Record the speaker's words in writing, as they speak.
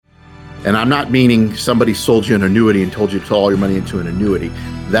And I'm not meaning somebody sold you an annuity and told you to put all your money into an annuity.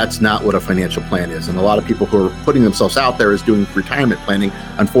 That's not what a financial plan is. And a lot of people who are putting themselves out there as doing retirement planning,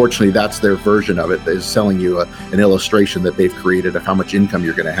 unfortunately, that's their version of it, is selling you an illustration that they've created of how much income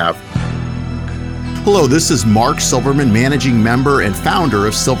you're going to have. Hello, this is Mark Silverman, managing member and founder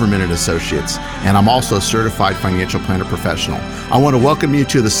of Silverman & Associates, and I'm also a certified financial planner professional. I want to welcome you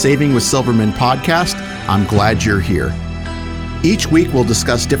to the Saving with Silverman podcast. I'm glad you're here. Each week, we'll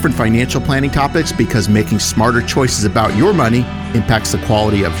discuss different financial planning topics because making smarter choices about your money impacts the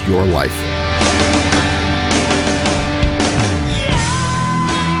quality of your life.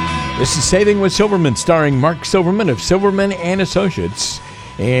 This is Saving with Silverman, starring Mark Silverman of Silverman & Associates.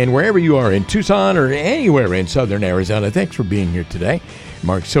 And wherever you are in Tucson or anywhere in southern Arizona, thanks for being here today.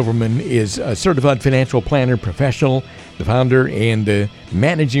 Mark Silverman is a certified financial planner professional, the founder and the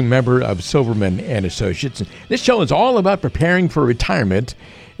managing member of Silverman & Associates. This show is all about preparing for retirement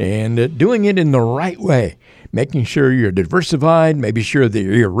and doing it in the right way, making sure you're diversified, maybe sure that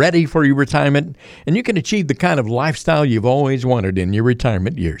you're ready for your retirement, and you can achieve the kind of lifestyle you've always wanted in your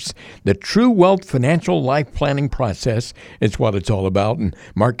retirement years. The True Wealth Financial Life Planning process is what it's all about, and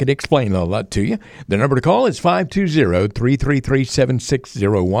Mark can explain all that to you. The number to call is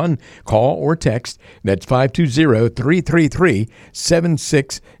 520-333-7601. Call or text. That's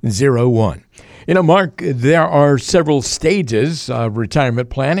 520-333-7601. You know, Mark, there are several stages of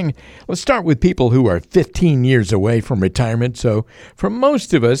retirement planning. Let's start with people who are 15 years away from retirement. So for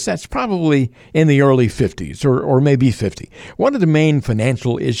most of us, that's probably in the early 50s or maybe 50. What are the main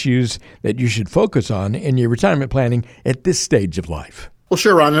financial issues that you should focus on in your retirement planning at this stage of life? Well,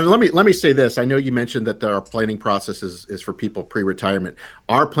 sure, Ron. And let me say this. I know you mentioned that our planning process is for people pre-retirement.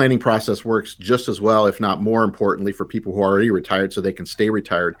 Our planning process works just as well, if not more importantly, for people who are already retired so they can stay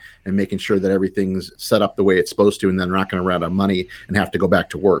retired and making sure that everything's set up the way it's supposed to and then they're not going to run out of money and have to go back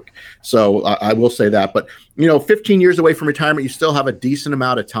to work. So I will say that. But, 15 years away from retirement, you still have a decent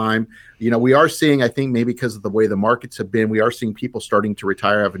amount of time. We are seeing, I think maybe because of the way the markets have been, we are seeing people starting to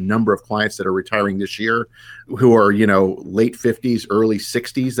retire. I have a number of clients that are retiring this year who are, late 50s, early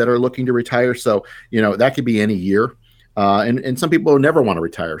 60s that are looking to retire. So, that could be any year. And some people never want to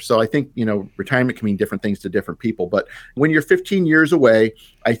retire. So I think, retirement can mean different things to different people. But when you're 15 years away,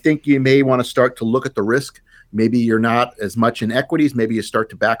 I think you may want to start to look at the risk. Maybe you're not as much in equities. Maybe you start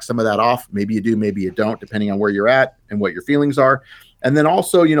to back some of that off. Maybe you do, maybe you don't, depending on where you're at and what your feelings are. And then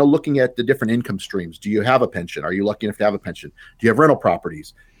also, looking at the different income streams. Do you have a pension? Are you lucky enough to have a pension? Do you have rental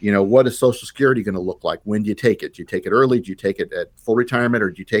properties? What is Social Security going to look like? When do you take it? Do you take it early? Do you take it at full retirement, or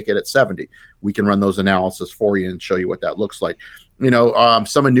do you take it at 70? We can run those analysis for you and show you what that looks like.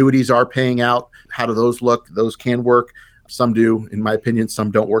 Some annuities are paying out. How do those look? Those can work. Some do, in my opinion. Some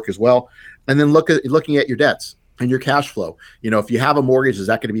don't work as well. And then looking at your debts and your cash flow. If you have a mortgage, is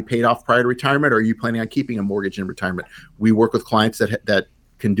that going to be paid off prior to retirement, or are you planning on keeping a mortgage in retirement? We work with clients that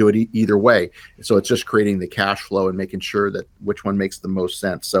can do it either way. So it's just creating the cash flow and making sure that which one makes the most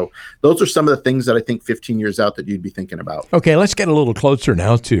sense. So those are some of the things that I think 15 years out that you'd be thinking about. Okay, let's get a little closer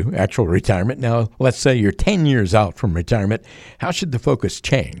now to actual retirement. Now, let's say you're 10 years out from retirement. How should the focus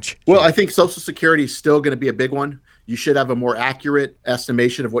change? Well, I think Social Security is still going to be a big one. You should have a more accurate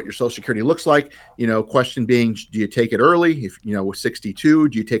estimation of what your Social Security looks like. Question being, do you take it early? If, with 62,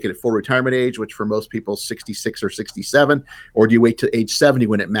 do you take it at full retirement age, which for most people is 66 or 67, or do you wait to age 70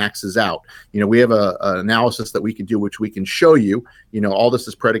 when it maxes out? We have an analysis that we can do, which we can show you. All this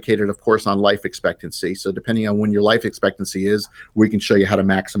is predicated, of course, on life expectancy. So depending on when your life expectancy is, we can show you how to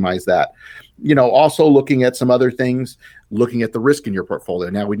maximize that. Also looking at some other things, looking at the risk in your portfolio.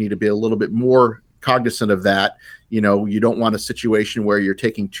 Now we need to be a little bit more cognizant of that. You don't want a situation where you're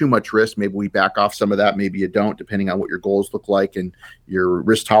taking too much risk. Maybe we back off some of that. Maybe you don't, depending on what your goals look like and your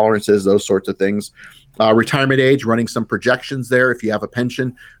risk tolerances, those sorts of things. Retirement age, running some projections there. If you have a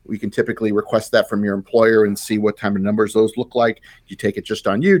pension, we can typically request that from your employer and see what type of numbers those look like. Do you take it just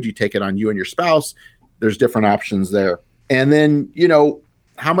on you? Do you take it on you and your spouse? There's different options there. And then,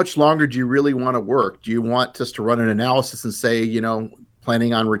 how much longer do you really want to work? Do you want us to run an analysis and say,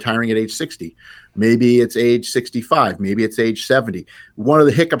 planning on retiring at age 60? Maybe it's age 65. Maybe it's age 70. One of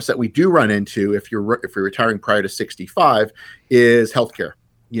the hiccups that we do run into if you're retiring prior to 65 is healthcare.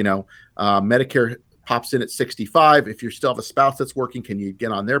 Medicare pops in at 65. If you still have a spouse that's working, can you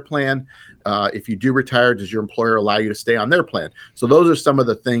get on their plan? If you do retire, does your employer allow you to stay on their plan? So those are some of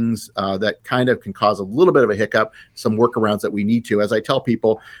the things that kind of can cause a little bit of a hiccup, some workarounds that we need to. As I tell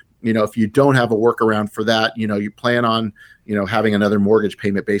people, if you don't have a workaround for that, you plan on, having another mortgage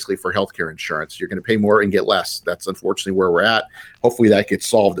payment basically for healthcare insurance. You're going to pay more and get less. That's unfortunately where we're at. Hopefully that gets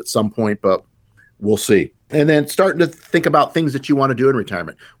solved at some point, but we'll see. And then starting to think about things that you want to do in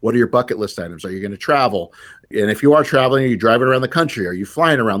retirement. What are your bucket list items? Are you going to travel? And if you are traveling, are you driving around the country? Are you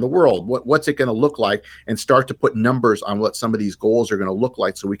flying around the world? What's it going to look like? And start to put numbers on what some of these goals are going to look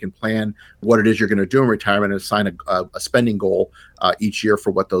like so we can plan what it is you're going to do in retirement and assign a spending goal each year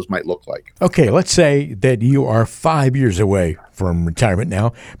for what those might look like. Okay, let's say that you are 5 years away from retirement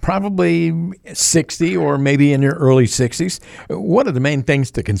now, probably 60 or maybe in your early 60s. What are the main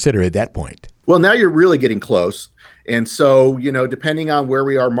things to consider at that point? Well, now you're really getting close. And so, depending on where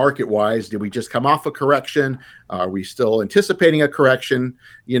we are market-wise, did we just come off a correction? Are we still anticipating a correction?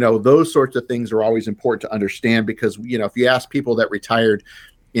 Those sorts of things are always important to understand because, if you ask people that retired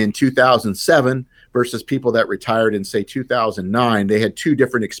in 2007 versus people that retired in, say, 2009, they had two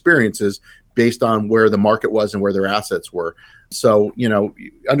different experiences based on where the market was and where their assets were. So,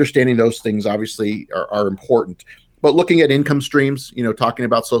 understanding those things obviously are important. But looking at income streams, talking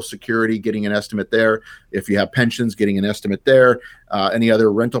about Social Security, getting an estimate there. If you have pensions, getting an estimate there. Any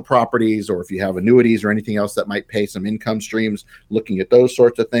other rental properties, or if you have annuities or anything else that might pay some income streams, looking at those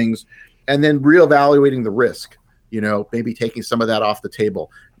sorts of things. And then reevaluating the risk, maybe taking some of that off the table,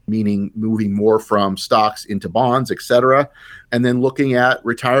 meaning moving more from stocks into bonds, et cetera. And then looking at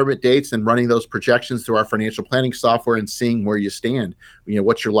retirement dates and running those projections through our financial planning software and seeing where you stand.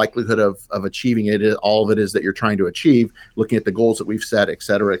 What's your likelihood of achieving it, all of it is that you're trying to achieve, looking at the goals that we've set, et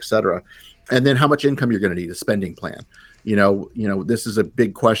cetera, et cetera. And then how much income you're going to need, a spending plan. This is a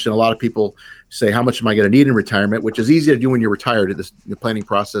big question. A lot of people say, how much am I going to need in retirement, which is easy to do when you're retired. The planning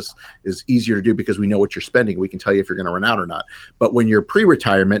process is easier to do because we know what you're spending. We can tell you if you're going to run out or not. But when you're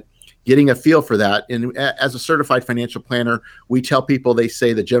pre-retirement, getting a feel for that. And as a certified financial planner, we tell people, they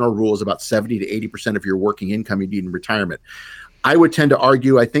say the general rule is about 70 to 80% of your working income you need in retirement. I would tend to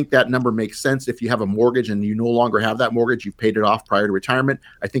argue, I think that number makes sense. If you have a mortgage and you no longer have that mortgage, you've paid it off prior to retirement,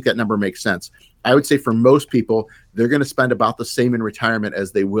 I think that number makes sense. I would say for most people, they're going to spend about the same in retirement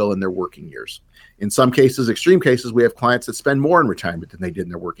as they will in their working years. In some cases, extreme cases, we have clients that spend more in retirement than they did in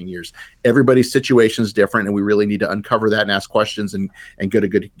their working years. Everybody's situation is different, and we really need to uncover that and ask questions and get a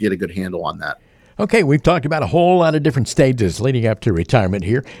good handle on that. Okay, we've talked about a whole lot of different stages leading up to retirement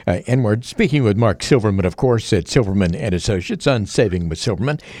here. And we're speaking with Mark Silverman, of course, at Silverman & Associates on Saving with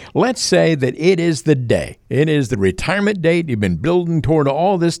Silverman. Let's say that it is the day. It is the retirement date you've been building toward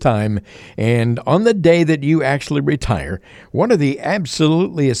all this time. And on the day that you actually retire, what are the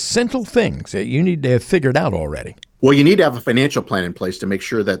absolutely essential things that you need to have figured out already? Well, you need to have a financial plan in place to make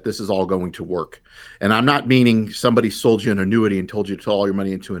sure that this is all going to work. And I'm not meaning somebody sold you an annuity and told you to put all your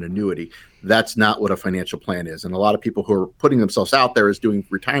money into an annuity. That's not what a financial plan is. And a lot of people who are putting themselves out there as doing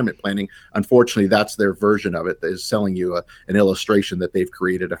retirement planning, unfortunately, that's their version of it, is selling you an illustration that they've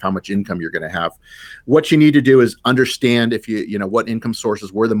created of how much income you're going to have. What you need to do is understand if you know what income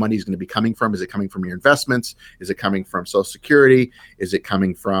sources, where the money is going to be coming from. Is it coming from your investments? Is it coming from Social Security? Is it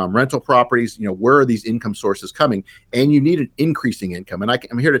coming from rental properties? Where are these income sources coming? And you need an increasing income. And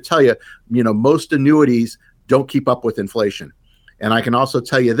I'm here to tell you, most annuities don't keep up with inflation. And I can also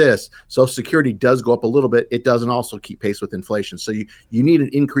tell you this, Social Security does go up a little bit. It doesn't also keep pace with inflation. So you need an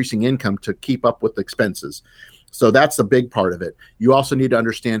increasing income to keep up with expenses. So that's a big part of it. You also need to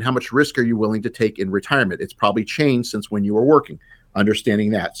understand how much risk are you willing to take in retirement. It's probably changed since when you were working, understanding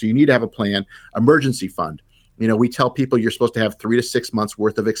that. So you need to have a plan, emergency fund. We tell people you're supposed to have 3 to 6 months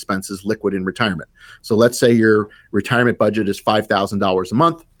worth of expenses liquid in retirement. So let's say your retirement budget is $5,000 a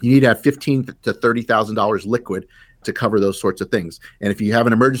month. You need to have $15,000 to $30,000 liquid to cover those sorts of things. And if you have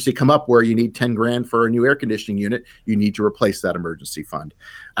an emergency come up where you need 10 grand for a new air conditioning unit, you need to replace that emergency fund.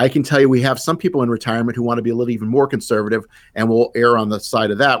 I can tell you we have some people in retirement who want to be a little even more conservative, and we'll err on the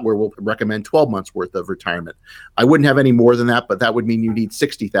side of that where we'll recommend 12 months worth of retirement. I wouldn't have any more than that, but that would mean you need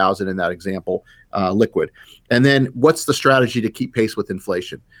 60,000 in that example, liquid. And then what's the strategy to keep pace with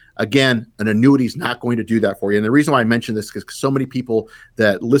inflation? Again, an annuity is not going to do that for you. And the reason why I mention this is because so many people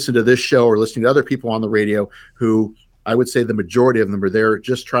that listen to this show or listening to other people on the radio who I would say the majority of them are there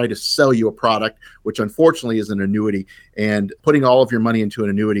just trying to sell you a product, which unfortunately is an annuity. And putting all of your money into an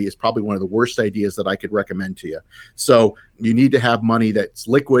annuity is probably one of the worst ideas that I could recommend to you. So you need to have money that's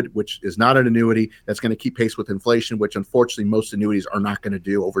liquid, which is not an annuity, that's going to keep pace with inflation, which unfortunately most annuities are not going to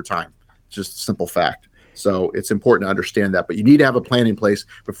do over time. It's just a simple fact. So it's important to understand that. But you need to have a plan in place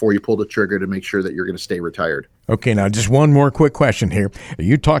before you pull the trigger to make sure that you're going to stay retired. Okay, now just one more quick question here.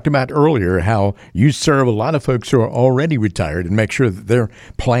 You talked about earlier how you serve a lot of folks who are already retired and make sure that their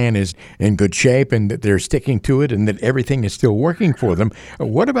plan is in good shape and that they're sticking to it and that everything is still working for them.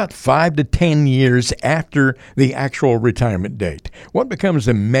 What about 5 to 10 years after the actual retirement date? What becomes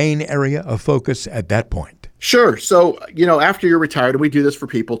the main area of focus at that point? Sure. So, after you're retired, and we do this for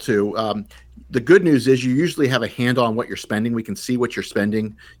people too, The good news is you usually have a handle on what you're spending. We can see what you're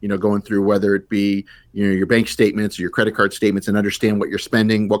spending, going through whether it be, your bank statements or your credit card statements, and understand what you're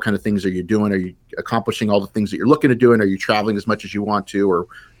spending. What kind of things are you doing? Are you accomplishing all the things that you're looking to do? And are you traveling as much as you want to, or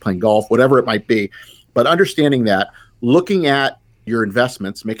playing golf, whatever it might be? But understanding that, looking at your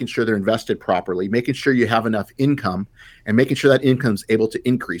investments, making sure they're invested properly, making sure you have enough income, and making sure that income is able to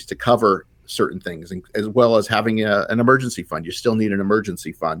increase to cover certain things, and as well as having an emergency fund. You still need an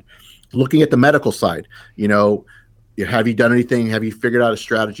emergency fund. Looking at the medical side, have you done anything? Have you figured out a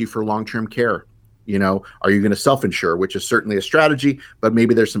strategy for long-term care? Are you going to self-insure, which is certainly a strategy, but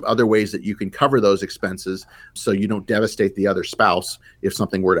maybe there's some other ways that you can cover those expenses so you don't devastate the other spouse if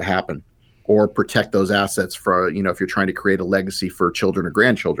something were to happen, or protect those assets for, if you're trying to create a legacy for children or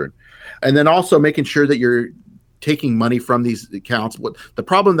grandchildren. And then also making sure that you're taking money from these accounts. The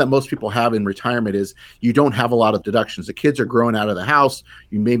problem that most people have in retirement is you don't have a lot of deductions. The kids are growing out of the house.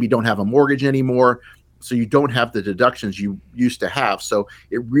 You maybe don't have a mortgage anymore, so you don't have the deductions you used to have. So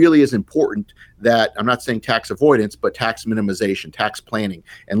it really is important that, I'm not saying tax avoidance, but tax minimization, tax planning,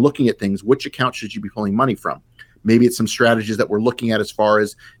 and looking at things. Which account should you be pulling money from? Maybe it's some strategies that we're looking at as far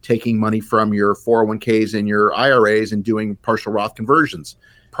as taking money from your 401ks and your IRAs and doing partial Roth conversions.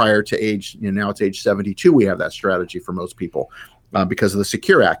 Prior to age, now it's age 72, we have that strategy for most people because of the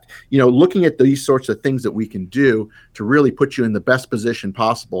Secure Act. Looking at these sorts of things that we can do to really put you in the best position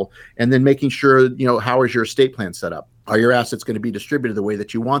possible, and then making sure, how is your estate plan set up? Are your assets going to be distributed the way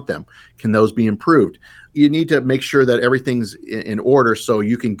that you want them? Can those be improved? You need to make sure that everything's in order so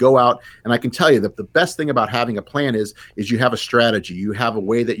you can go out. And I can tell you that the best thing about having a plan is you have a strategy. You have a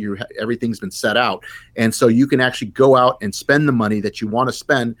way that everything's been set out. And so you can actually go out and spend the money that you want to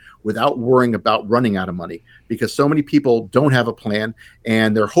spend without worrying about running out of money, because so many people don't have a plan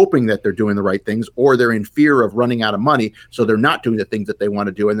and they're hoping that they're doing the right things, or they're in fear of running out of money. So they're not doing the things that they want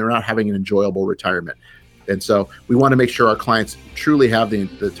to do, and they're not having an enjoyable retirement. And so we want to make sure our clients truly have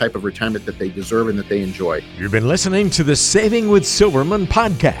the type of retirement that they deserve and that they enjoy. You've been listening to the Saving with Silverman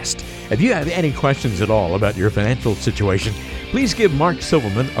podcast. If you have any questions at all about your financial situation, please give Mark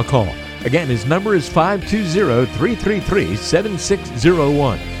Silverman a call. Again, his number is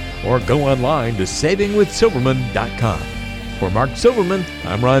 520-333-7601, or go online to savingwithsilverman.com. For Mark Silverman,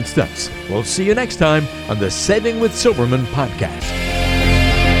 I'm Ron Stutz. We'll see you next time on the Saving with Silverman podcast.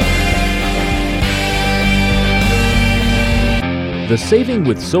 The Saving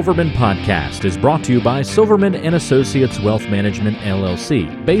with Silverman podcast is brought to you by Silverman & Associates Wealth Management,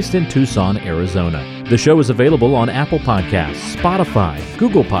 LLC, based in Tucson, Arizona. The show is available on Apple Podcasts, Spotify,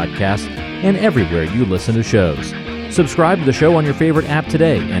 Google Podcasts, and everywhere you listen to shows. Subscribe to the show on your favorite app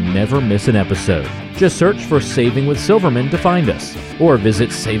today and never miss an episode. Just search for Saving with Silverman to find us, or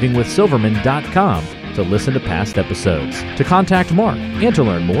visit savingwithsilverman.com to listen to past episodes, to contact Mark, and to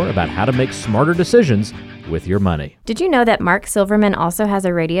learn more about how to make smarter decisions with your money. Did you know that Mark Silverman also has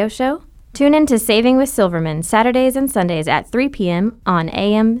a radio show? Tune in to Saving with Silverman Saturdays and Sundays at 3 p.m. on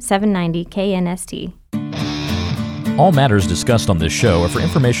AM 790 KNST. All matters discussed on this show are for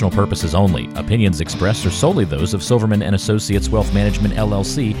informational purposes only. Opinions expressed are solely those of Silverman & Associates Wealth Management,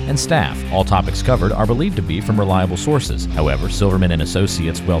 LLC, and staff. All topics covered are believed to be from reliable sources. However, Silverman &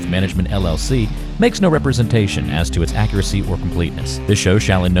 Associates Wealth Management, LLC makes no representation as to its accuracy or completeness. This show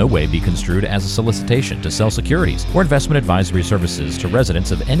shall in no way be construed as a solicitation to sell securities or investment advisory services to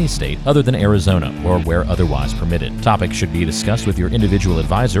residents of any state other than Arizona or where otherwise permitted. Topics should be discussed with your individual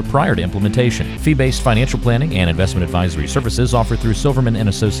advisor prior to implementation. Fee-based financial planning and investment advisory services offered through Silverman &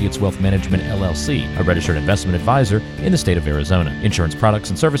 Associates Wealth Management, LLC, a registered investment advisor in the state of Arizona. Insurance products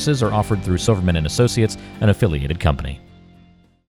and services are offered through Silverman & Associates, an affiliated company.